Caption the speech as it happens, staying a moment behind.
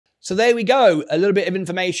So there we go. A little bit of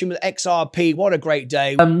information with XRP. What a great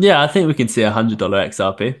day. Yeah, I think we can see $100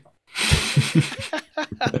 XRP.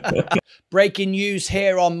 Breaking news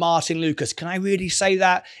here on Martyn Lucas. Can I really say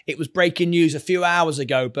that? It was breaking news a few hours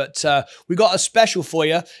ago, but we got a special for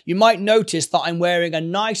you. You might notice that I'm wearing a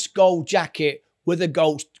nice gold jacket with a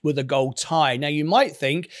gold tie. Now, you might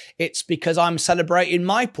think it's because I'm celebrating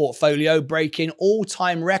my portfolio breaking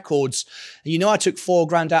all-time records. You know, I took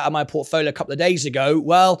 $4,000 out of my portfolio a couple of days ago.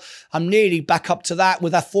 Well, I'm nearly back up to that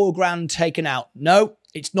with that $4,000 taken out. No,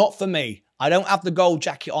 it's not for me. I don't have the gold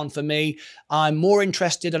jacket on for me. I'm more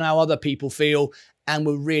interested in how other people feel. And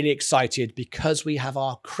we're really excited because we have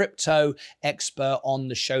our crypto expert on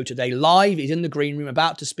the show today. Live, he's in the green room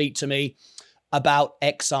about to speak to me about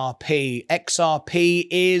XRP. XRP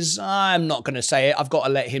is, I'm not going to say it. I've got to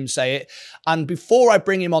let him say it. And before I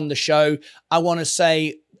bring him on the show, I want to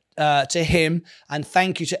say to him and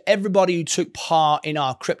thank you to everybody who took part in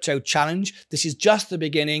our crypto challenge. This is just the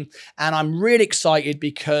beginning. And I'm really excited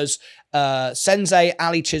because Sensei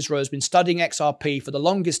Ali Chisra has been studying XRP for the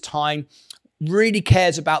longest time, really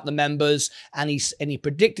cares about the members, and he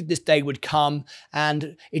predicted this day would come,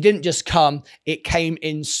 and it didn't just come, it came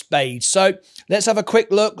in spades. So let's have a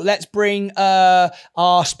quick look. Let's bring our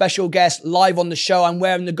special guest live on the show. I'm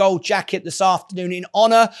wearing the gold jacket this afternoon in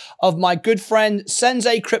honor of my good friend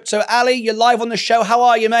Sensei Crypto Ali. You're live on the show. How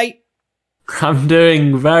are you, mate? I'm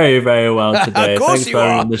doing very, very well today. Of course Thanks you for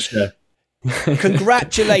are. on the show.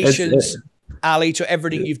 Congratulations, Ali, to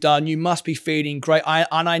everything you've done. You must be feeling great.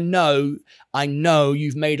 I know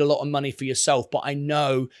you've made a lot of money for yourself, but I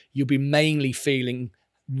know you'll be mainly feeling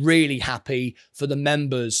really happy for the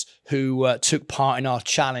members who took part in our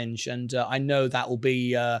challenge. And I know that will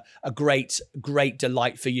be a great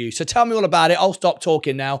delight for you. So tell me all about it. I'll stop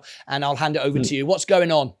talking now and I'll hand it over to you. What's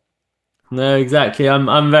going on? No, exactly.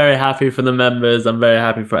 I'm very happy for the members. I'm very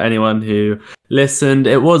happy for anyone who listened.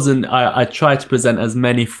 It wasn't, I tried to present as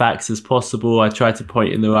many facts as possible. I tried to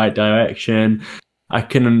point in the right direction. I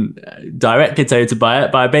couldn't directly tell you to buy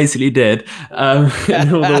it, but I basically did in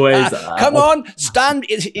all the ways. Come on, stand.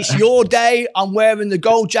 It's your day. I'm wearing the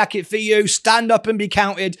gold jacket for you. Stand up and be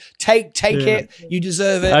counted. Take it. You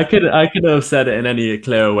deserve it. I could have said it in any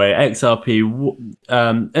clearer way. XRP,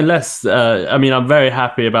 unless I mean, I'm very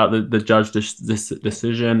happy about the judge this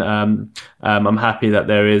decision. I'm happy that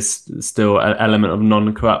there is still an element of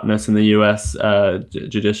non-corruptness in the US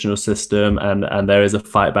judicial system, and there is a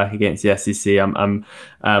fight back against the SEC.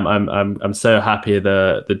 I'm so happy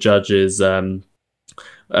the judges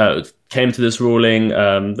came to this ruling.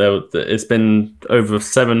 It's been over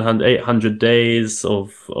 800 days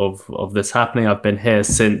of this happening. I've been here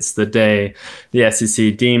since the day the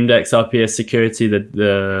SEC deemed XRP a security.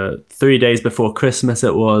 The 3 days before Christmas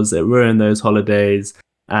it ruined those holidays.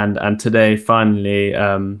 And today, finally,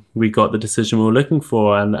 we got the decision we were looking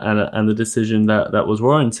for, and the decision that was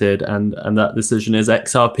warranted, and that decision is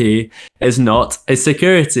XRP is not a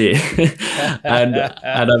security, and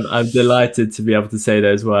I'm delighted to be able to say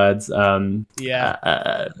those words.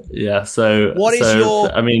 Yeah. So what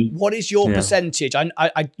is your percentage?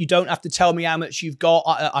 You don't have to tell me how much you've got.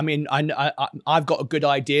 I've got a good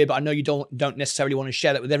idea, but I know you don't necessarily want to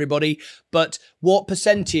share that with everybody. But what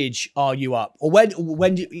percentage are you up, or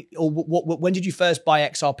when did you first buy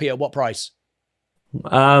XRP? At what price?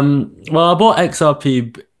 Well, I bought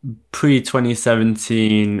XRP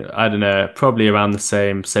pre-2017. I don't know, probably around the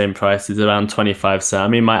same prices, around 25 cents. I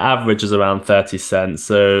mean, my average is around 30 cents.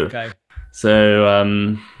 So, okay.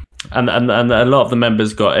 And a lot of the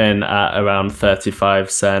members got in at around 35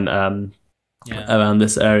 cents. Around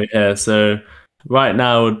this area here. So right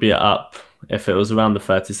now it would be up, if it was around the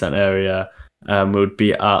 30 cent area, we would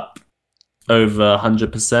be up over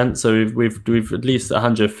 100%. So we've at least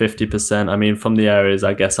 150%. I mean, from the areas,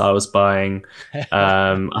 I guess I was buying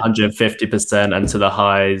 150%, and to the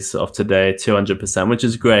highs of today, 200%, which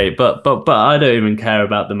is great. But I don't even care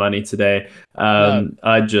about the money today.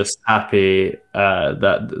 I'm just happy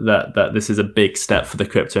that this is a big step for the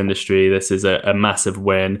crypto industry. This is a massive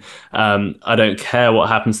win. I don't care what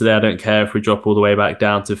happens today. I don't care if we drop all the way back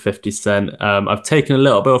down to 50 cents. I've taken a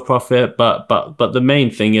little bit of profit, but the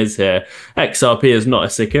main thing is here, XRP is not a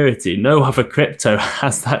security. No other crypto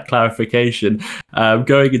has that clarification.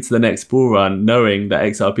 Going into the next bull run, knowing that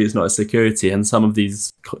XRP is not a security, and some of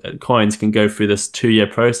these coins can go through this 2-year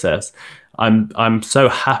process. I'm so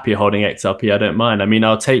happy holding XRP. I don't mind. I mean,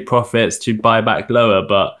 I'll take profits to buy back lower,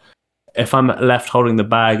 but if I'm left holding the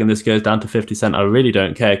bag and this goes down to 50 cents, I really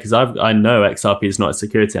don't care, because I know XRP is not a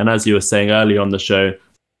security. And as you were saying earlier on the show,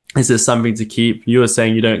 is this something to keep? You were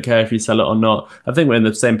saying you don't care if you sell it or not. I think we're in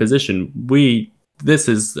the same position. this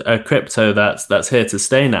is a crypto that's here to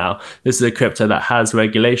stay now. This is a crypto that has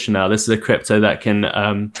regulation now. This is a crypto that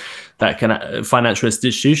can financial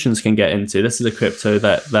institutions can get into. This is a crypto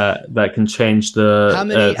that can change the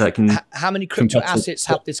how many crypto assets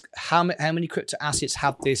have this? How many crypto assets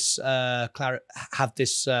have this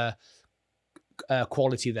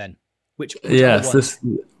quality then? Which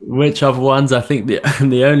other ones? I think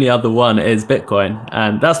the only other one is Bitcoin,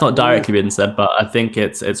 and that's not directly being said, but I think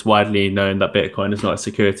it's widely known that Bitcoin is not a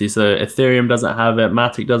security. So Ethereum doesn't have it,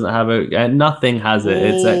 Matic doesn't have it, and nothing has it.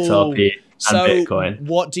 It's XRP and Bitcoin.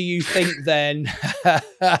 What do you think then?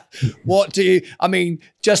 I mean,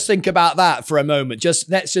 just think about that for a moment.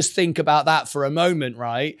 Let's just think about that for a moment,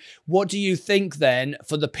 right? What do you think then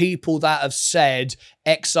for the people that have said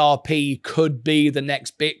XRP could be the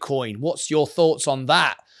next Bitcoin? What's your thoughts on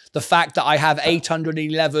that? The fact that I have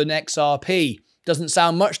 811 XRP doesn't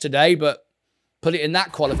sound much today, but put it in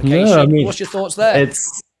that qualification. No, I mean, what's your thoughts there?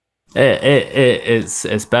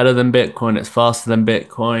 It's better than Bitcoin. It's faster than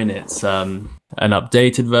Bitcoin. It's an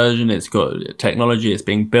updated version. It's got technology it's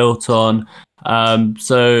being built on.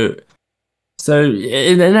 So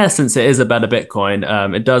in essence, it is a better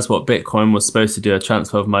Bitcoin. It does what Bitcoin was supposed to do, a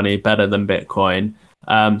transfer of money, better than Bitcoin.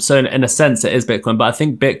 So in a sense, it is Bitcoin. But I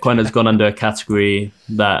think Bitcoin has gone under a category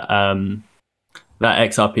that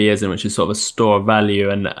XRP is in, which is sort of a store of value,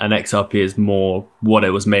 and XRP is more what it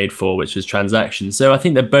was made for, which is transactions. So I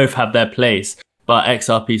think they both have their place, but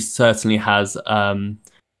XRP certainly has. So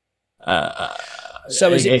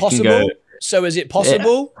is it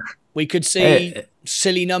possible? We could see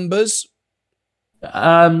silly numbers.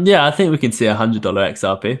 Yeah, I think we can see $100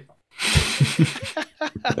 XRP.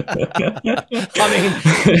 I mean,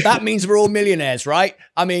 that means we're all millionaires, right?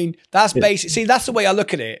 I mean, that's basic. See, that's the way I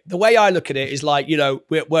look at it. The way I look at it is like, you know,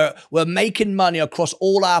 we're making money across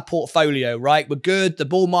all our portfolio, right? We're good. The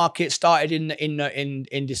bull market started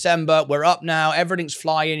in December. We're up now. Everything's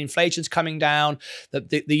flying. Inflation's coming down.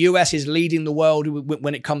 The US is leading the world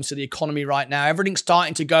when it comes to the economy right now. Everything's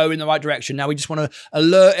starting to go in the right direction. Now we just want to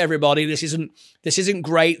alert everybody. This isn't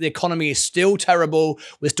great. The economy is still terrible.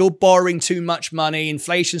 We're still borrowing too much money.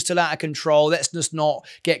 Inflation's still out of control. Let's just not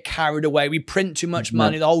get carried away. We print too much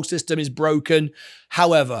money. The whole system is broken.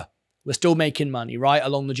 However, we're still making money, right,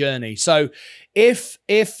 along the journey. So if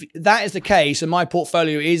that is the case, and my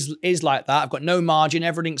portfolio is like that, I've got no margin,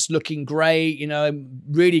 everything's looking great, you know,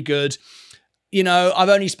 really good. You know, I've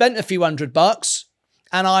only spent a few $100.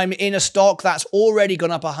 And I'm in a stock that's already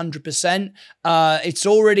gone up 100%. It's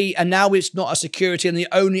already, and now it's not a security, and the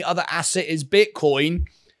only other asset is Bitcoin.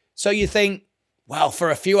 So you think, well,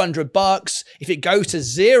 for a few $100, if it goes to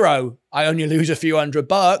zero, I only lose a few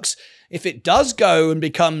 $100. If it does go and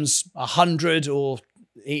becomes 100 or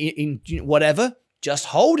in whatever, just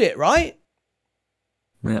hold it, right?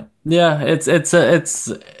 Yeah. It's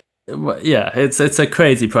a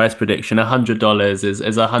crazy price prediction. $100 is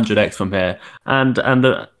 100x from here, and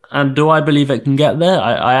do I believe it can get there?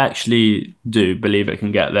 I actually do believe it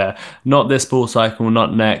can get there. Not this bull cycle,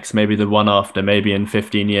 not next, maybe the one after, maybe in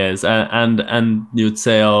 15 years. And you'd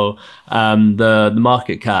say, the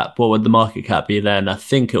market cap. What would the market cap be then? I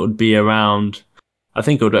think it would be over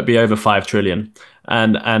 5 trillion,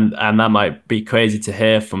 and that might be crazy to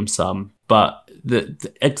hear from some, but the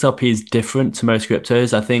XRP is different to most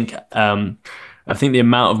cryptos. I think the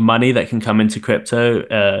amount of money that can come into crypto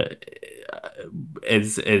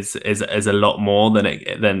is a lot more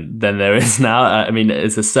than there is now. I mean,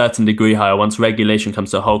 it's a certain degree higher. Once regulation comes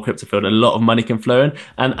to the whole crypto field, a lot of money can flow in.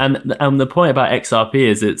 And the point about XRP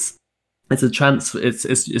is it's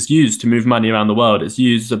used to move money around the world. It's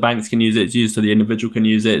used so banks can use it. It's used so the individual can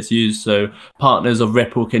use it. It's used so partners of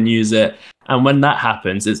Ripple can use it. And when that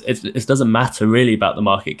happens, it doesn't matter really about the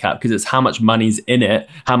market cap, because it's how much money's in it,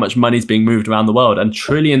 how much money's being moved around the world, and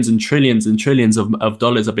trillions and trillions and trillions of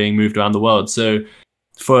dollars are being moved around the world. So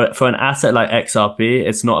for an asset like XRP,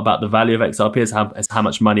 it's not about the value of XRP, it's how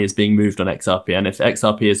much money is being moved on XRP. And if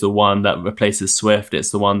XRP is the one that replaces Swift, it's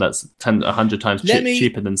the one that's 100 times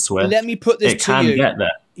cheaper than Swift. Let me put this to you. It can get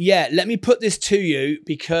there. Yeah, let me put this to you,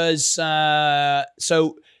 because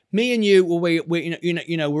so me and you, we're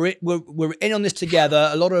in on this together.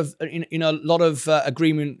 A lot of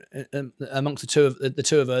agreement amongst the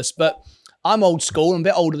two of us. But I'm old school. I'm a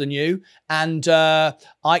bit older than you, and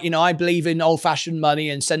I believe in old-fashioned money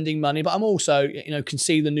and sending money. But I'm also can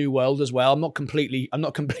see the new world as well. I'm not completely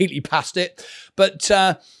past it. But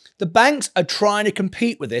the banks are trying to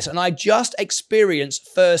compete with this, and I just experienced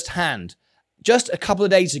firsthand. Just a couple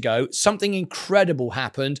of days ago, something incredible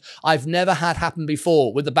happened. I've never had happen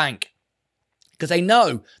before with the bank. because they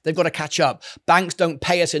know they've got to catch up. Banks don't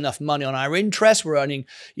pay us enough money on our interest. We're earning,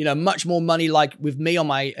 much more money, like with me on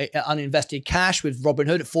my uninvested cash with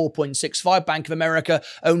Robinhood at 4.65. Bank of America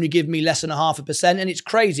only give me less than 0.5%. And it's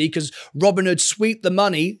crazy because Robinhood sweep the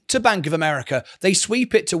money to Bank of America. They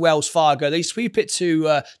sweep it to Wells Fargo. They sweep it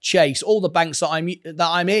to Chase, all the banks that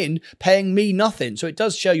I'm in, paying me nothing. So it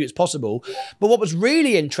does show you it's possible. But what was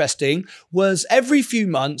really interesting was every few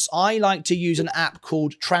months, I like to use an app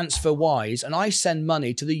called TransferWise, and I send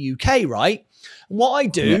money to the UK, right? And what I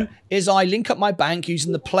do is I link up my bank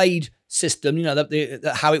using the Plaid system,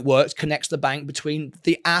 how it works, connects the bank between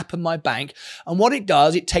the app and my bank. And what it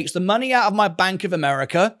does, it takes the money out of my Bank of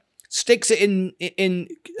America, sticks it in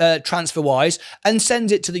TransferWise, and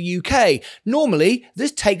sends it to the UK. Normally,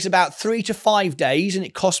 this takes about 3 to 5 days, and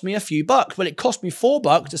it costs me a few bucks. Well, it cost me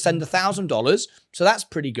 $4 to send $1,000, so that's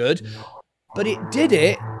pretty good. But it did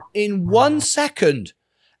it in 1 second.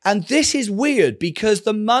 And this is weird because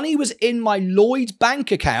the money was in my Lloyd's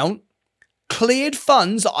bank account, cleared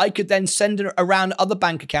funds that I could then send around other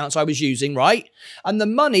bank accounts I was using, right? And the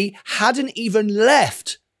money hadn't even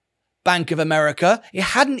left Bank of America. It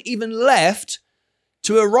hadn't even left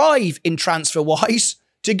to arrive in TransferWise,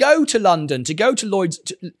 to go to London, to go to Lloyd's,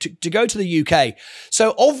 to go to the UK.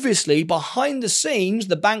 So obviously behind the scenes,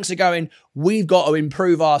 the banks are going, we've got to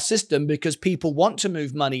improve our system because people want to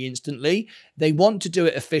move money instantly. They want to do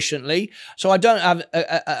it efficiently. So I don't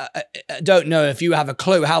know if you have a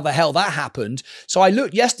clue how the hell that happened. So I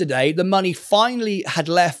looked yesterday, the money finally had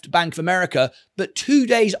left Bank of America, but 2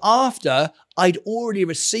 days after I'd already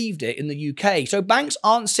received it in the UK. So banks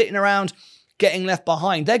aren't sitting around getting left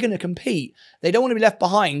behind. They're going to compete. They don't want to be left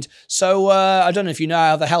behind. So I don't know if you know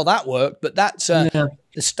how the hell that worked, but that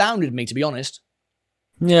astounded me, to be honest.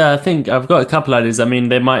 Yeah, I think I've got a couple ideas. I mean,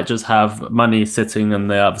 they might just have money sitting on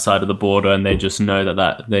the other side of the border, and they just know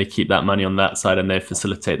that they keep that money on that side, and they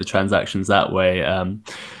facilitate the transactions that way,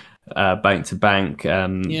 bank to bank.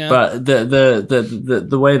 But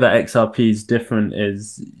the way that XRP is different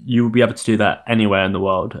is you will be able to do that anywhere in the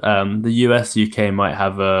world. The US, UK might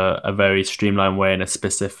have a very streamlined way, and a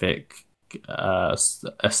specific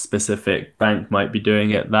bank might be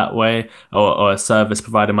doing it that way, or a service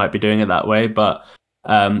provider might be doing it that way. But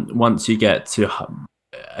once you get to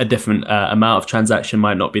a different amount of transaction,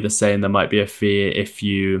 might not be the same. There might be a fee if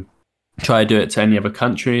you try to do it to any other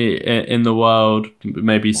country in the world,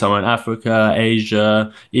 maybe somewhere in Africa,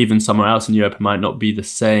 Asia, even somewhere else in Europe. It might not be the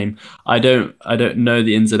same. I don't know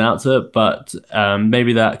the ins and outs of it, but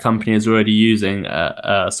maybe that company is already using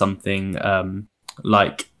something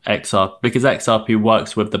like XRP, because XRP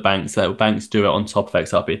works with the banks. That banks do it on top of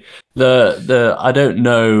XRP. I don't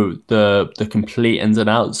know the complete ins and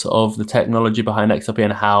outs of the technology behind XRP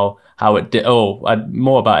and how it did.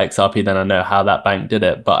 More about XRP than I know how that bank did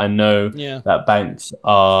it. But I know that banks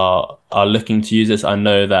are looking to use this. I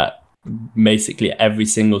know that basically every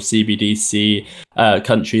single CBDC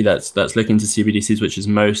country that's looking to CBDCs, which is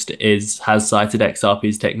most, has cited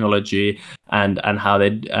XRP's technology and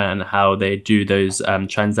how they do those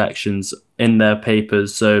transactions in their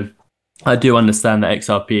papers. So I do understand that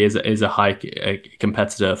XRP is a high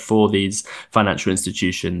competitor for these financial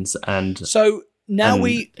institutions. And so now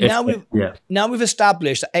we've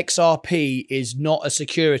established that XRP is not a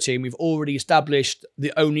security, and we've already established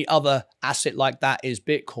the only other asset like that is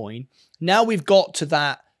Bitcoin. Now we've got to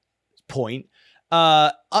that point.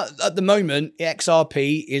 At the moment,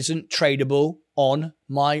 XRP isn't tradable on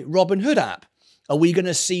my Robinhood app. Are we going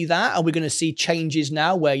to see that? Are we going to see changes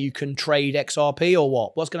now where you can trade XRP, or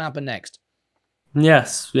what? What's going to happen next?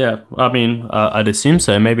 Yes, yeah. I mean, I'd assume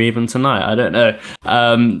so. Maybe even tonight. I don't know.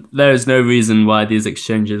 There is no reason why these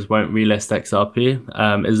exchanges won't relist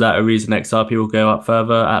XRP. Is that a reason XRP will go up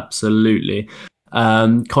further? Absolutely.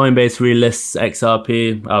 Coinbase relists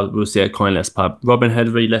XRP. We'll see a CoinList pump.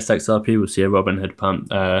 Robinhood relists XRP. We'll see a Robinhood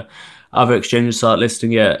pump. Other exchanges start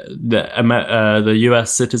listing it. The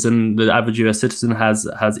US citizen, the average US citizen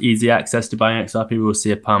has easy access to buying XRP. We'll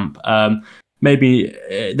see a pump. Maybe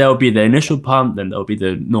there'll be the initial pump, then there'll be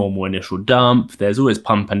the normal initial dump. There's always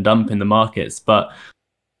pump and dump in the markets, but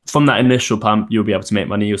from that initial pump, you'll be able to make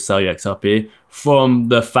money. You'll sell your XRP. From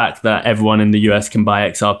the fact that everyone in the US can buy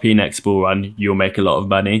XRP next bull run, you'll make a lot of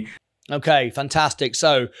money. Okay, fantastic.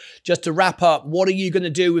 So just to wrap up, what are you going to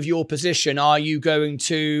do with your position? Are you going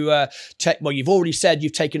to well, you've already said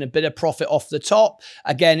you've taken a bit of profit off the top.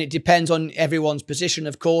 Again, it depends on everyone's position,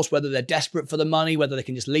 of course, whether they're desperate for the money, whether they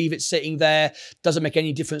can just leave it sitting there. Doesn't make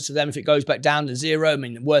any difference to them if it goes back down to zero. I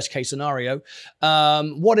mean, worst case scenario.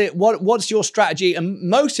 What's your strategy? And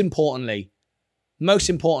most importantly, most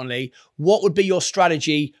importantly, what would be your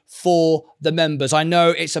strategy for the members? I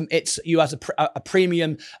know it's you as a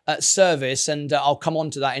premium service, and I'll come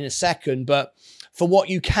on to that in a second, but for what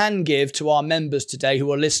you can give to our members today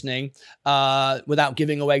who are listening, without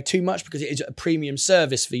giving away too much, because it is a premium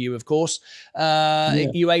service for you, of course. Are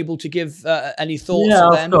you able to give any thoughts? Yeah, to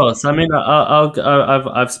of them? course. I mean,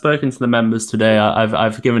 I've spoken to the members today.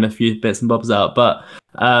 I've given a few bits and bobs out, but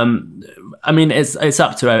I mean, it's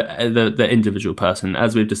up to the individual person,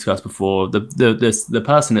 as we've discussed before. The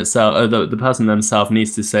person itself, the person themselves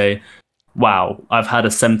needs to say, wow, I've had a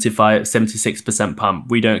 76% pump.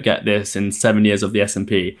 We don't get this in 7 years of the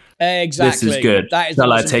S&P. Exactly. This is good. That is the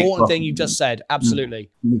most important thing you just said. Absolutely.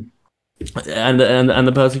 And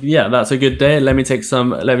the person, yeah, that's a good day. Let me take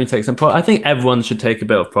some profit. I think everyone should take a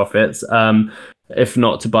bit of profits. If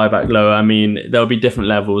not to buy back lower. I mean, there'll be different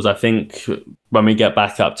levels. I think when we get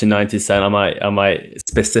back up to 90 cent, I might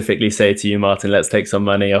specifically say to you, Martyn, let's take some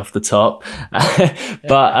money off the top.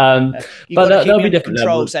 But there'll be different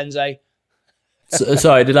levels. Sensei.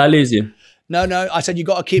 Sorry, did I lose you? No, I said you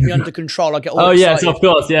got to keep me under control. I get all excited. Yes, of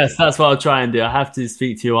course, yes. That's what I'll try and do. I have to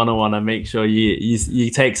speak to you one-on-one and make sure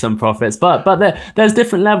you take some profits. But there's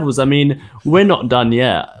different levels. I mean, we're not done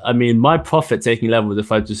yet. I mean, my profit-taking levels,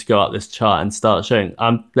 if I just go up this chart and start showing,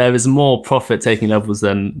 there is more profit-taking levels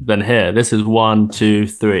than here. This is 1, 2,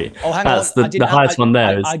 3. Oh, hang That's on. the highest one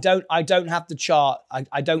there. I don't have the chart.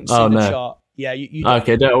 I don't see the chart. Yeah, you don't.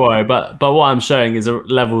 Okay, don't worry. But what I'm showing is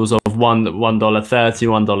levels of $1.30,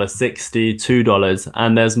 $1.60, $2,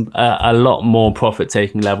 and there's a lot more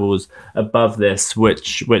profit-taking levels above this,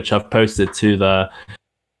 which I've posted to the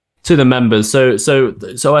members. So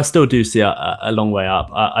I still do see a long way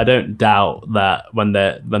up. I don't doubt that when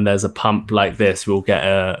there's a pump like this, we'll get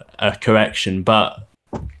a correction, but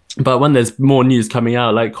when there's more news coming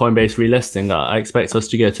out, like Coinbase relisting, I expect us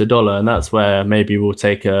to go to $1, and that's where maybe we'll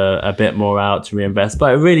take a bit more out to reinvest.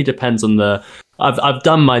 But it really depends on the. I've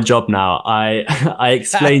done my job now. I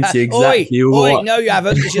explained to you exactly what. No, you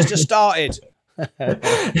haven't. It's just started.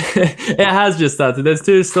 It has just started. There's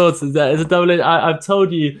two sorts. There's a double. I've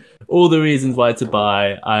told you all the reasons why to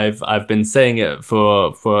buy. I've been saying it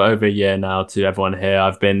for over a year now to everyone here.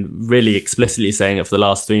 I've been really explicitly saying it for the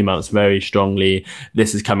last 3 months very strongly.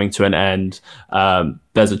 This is coming to an end.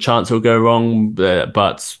 There's a chance it'll go wrong,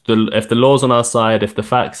 but if the law's on our side, if the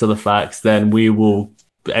facts are the facts, then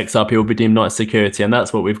XRP will be deemed not a security, and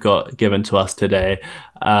that's what we've got given to us today.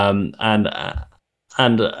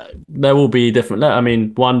 And there will be different. I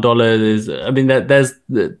mean, $1 is. I mean, there's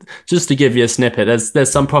just to give you a snippet. There's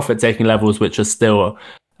some profit taking levels which are still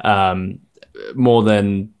more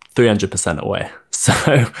than 300% away.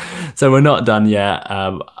 So we're not done yet.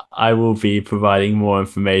 I will be providing more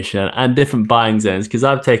information and different buying zones because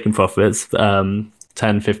I've taken profits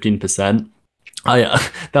 10-15%. There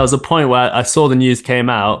was a point where I saw the news came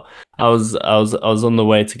out. I was on the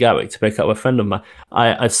way to Gatwick to pick up a friend of mine.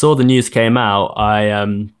 I saw the news came out. I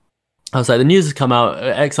was like, the news has come out.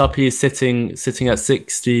 XRP is sitting at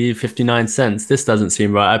 59 cents. This doesn't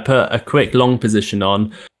seem right. I put a quick long position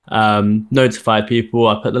on, notified people.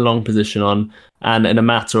 I put the long position on, and in a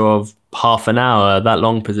matter of half an hour, that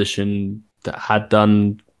long position had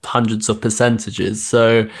done hundreds of percentages.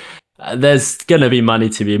 So there's going to be money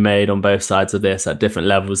to be made on both sides of this at different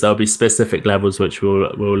levels. There'll be specific levels which we'll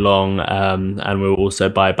long, and we'll also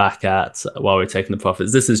buy back at while we're taking the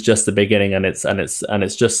profits. This is just the beginning, and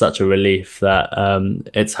it's just such a relief that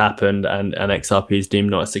it's happened, and XRP is deemed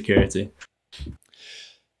not a security.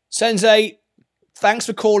 Sensei, thanks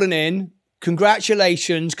for calling in.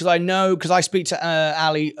 Congratulations, because I speak to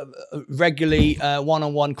Ali regularly,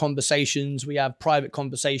 one-on-one conversations. We have private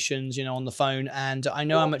conversations, on the phone, and I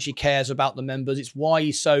know how much he cares about the members. It's why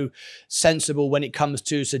he's so sensible when it comes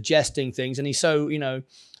to suggesting things, and he's so, we're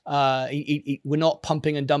not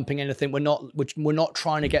pumping and dumping anything. We're not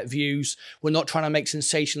trying to get views. We're not trying to make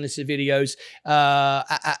sensationalist videos,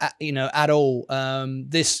 at all.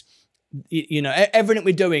 Everything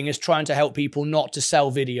we're doing is trying to help people not to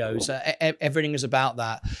sell videos. Everything is about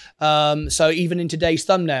that. So even in today's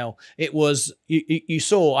thumbnail, it was you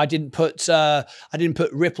saw I didn't put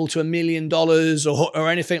Ripple to $1 million or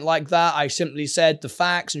anything like that. I simply said the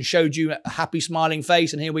facts and showed you a happy smiling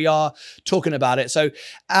face, and here we are talking about it. So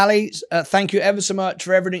Ali, thank you ever so much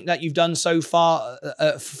for everything that you've done so far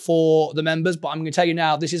for the members. But I'm going to tell you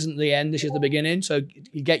now, this isn't the end. This is the beginning. So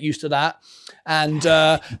you get used to that. And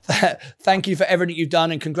thank you for everything you've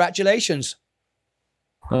done, and congratulations.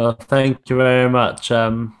 Thank you very much.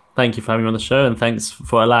 Thank you for having me on the show, and thanks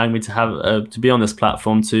for allowing me to have to be on this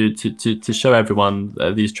platform to show everyone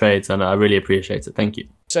these trades, and I really appreciate it. Thank you.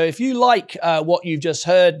 So if you like what you've just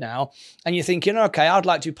heard now and you're thinking, okay, I'd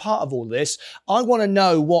like to be part of all this. I want to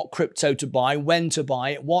know what crypto to buy, when to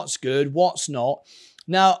buy it, what's good, what's not.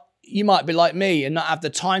 Now, you might be like me and not have the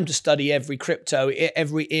time to study every crypto,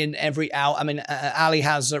 every in, every out. I mean, Ali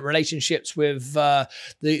has relationships with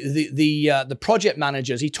the project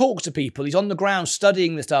managers. He talks to people. He's on the ground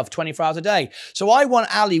studying the stuff 24 hours a day. So I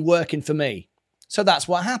want Ali working for me. So that's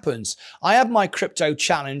what happens. I have my crypto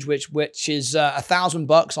challenge, which is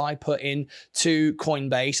 $1,000 I put in to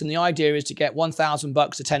Coinbase. And the idea is to get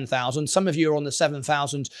 $1,000 to 10,000. Some of you are on the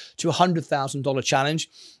 $7,000 to $100,000 challenge.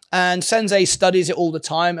 And Sensei studies it all the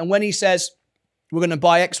time. And when he says, we're going to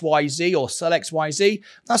buy XYZ or sell XYZ,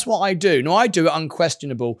 that's what I do. Now, I do it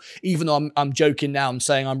unquestionable, even though I'm joking now. I'm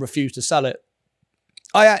saying I refuse to sell it.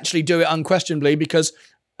 I actually do it unquestionably because,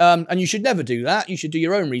 and you should never do that. You should do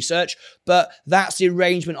your own research. But that's the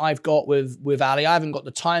arrangement I've got with Ali. I haven't got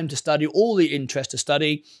the time to study, all the interest to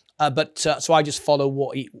study. So I just follow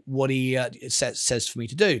what he says for me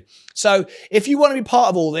to do. So if you want to be part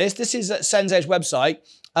of all this, this is at Sensei's website.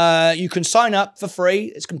 You can sign up for free.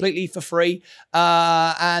 It's completely for free.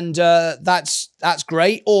 That's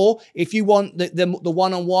great. Or if you want the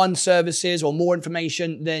one-on-one services or more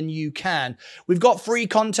information, then you can. We've got free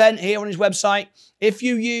content here on his website. If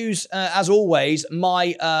you use, as always,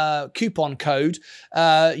 my coupon code,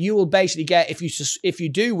 you will basically get, if you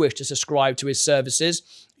do wish to subscribe to his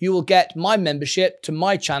services, you will get my membership to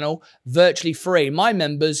my channel virtually free. My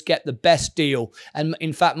members get the best deal. And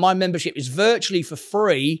in fact, my membership is virtually for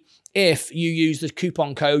free if you use the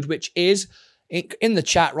coupon code, which is in the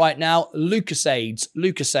chat right now, Lucasades.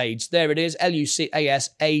 Lucasades. There it is, Lucasades.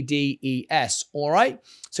 All right.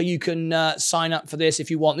 So you can sign up for this if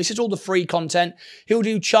you want. This is all the free content. He'll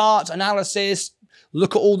do charts, analysis,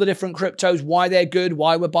 look at all the different cryptos, why they're good,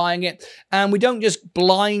 why we're buying it. And we don't just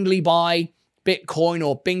blindly buy Bitcoin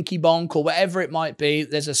or Binky Bonk or whatever it might be.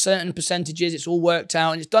 There's a certain percentages. It's all worked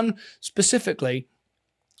out, and it's done specifically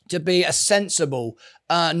to be a sensible,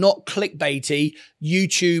 not clickbaity,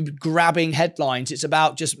 YouTube grabbing headlines. It's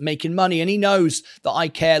about just making money. And he knows that I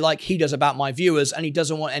care like he does about my viewers, and he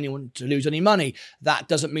doesn't want anyone to lose any money. That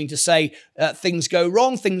doesn't mean to say things go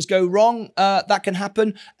wrong. Things go wrong. That can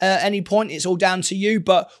happen at any point. It's all down to you.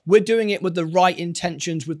 But we're doing it with the right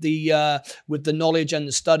intentions, with the knowledge and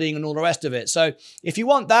the studying and all the rest of it. So if you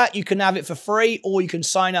want that, you can have it for free, or you can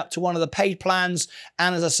sign up to one of the paid plans.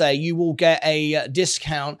 And as I say, you will get a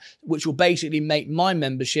discount, which will basically make my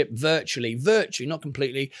membership virtually, not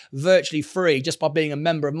completely, virtually free. Just by being a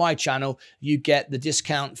member of my channel, you get the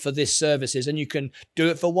discount for this services, and you can do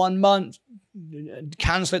it for 1 month,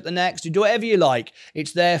 cancel it the next, you do whatever you like.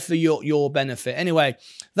 It's there for your benefit. Anyway,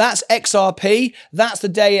 that's XRP. That's the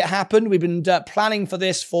day it happened. We've been planning for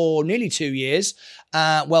this for nearly 2 years.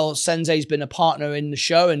 Well, Sensei's been a partner in the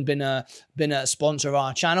show and been a sponsor of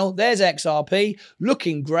our channel. There's XRP,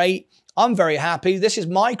 looking great. I'm very happy. This is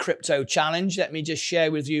my crypto challenge. Let me just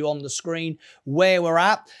share with you on the screen where we're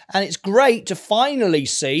at. And it's great to finally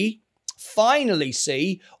see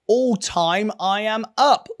all time I am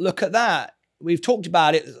up. Look at that. We've talked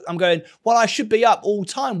about it. I'm going, well, I should be up all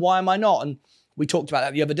time. Why am I not? And we talked about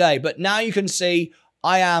that the other day. But now you can see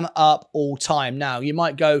I am up all time. Now, you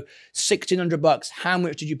might go, $1,600. How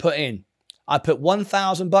much did you put in? I put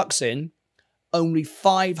 $1,000 in. Only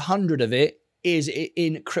 500 of it is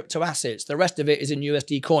in crypto assets. The rest of it is in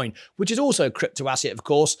USD coin, which is also a crypto asset, of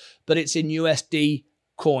course, but it's in USD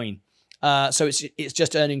coin. So it's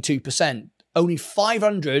just earning 2%. Only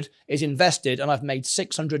 500 is invested, and I've made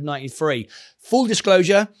 693. Full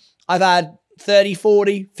disclosure, I've had 30,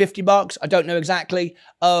 40, $50, I don't know exactly,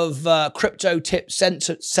 of crypto tips sent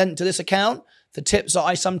to this account for tips that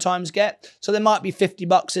I sometimes get. So there might be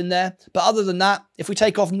 $50 in there. But other than that, if we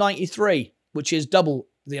take off 93, which is double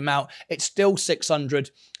the amount, it's still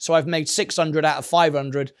 600. So I've made 600 out of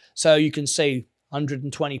 500. So you can see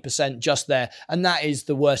 120% just there. And that is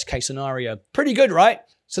the worst case scenario. Pretty good, right?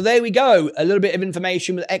 So there we go. A little bit of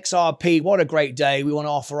information with XRP. What a great day. We want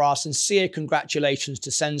to offer our sincere congratulations to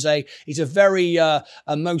Sensei. He's a very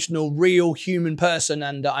emotional, real human person.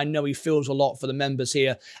 And I know he feels a lot for the members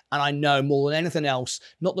here. And I know more than anything else,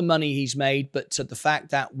 not the money he's made, but the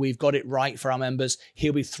fact that we've got it right for our members.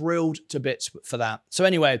 He'll be thrilled to bits for that. So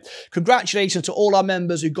anyway, congratulations to all our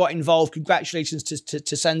members who got involved. Congratulations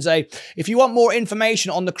to Sensei. If you want more information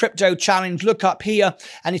on the crypto challenge, look up here.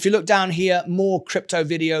 And if you look down here, more crypto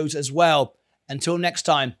videos as well. Until next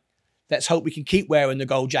time, let's hope we can keep wearing the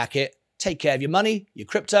gold jacket. Take care of your money, your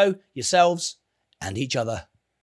crypto, yourselves, and each other.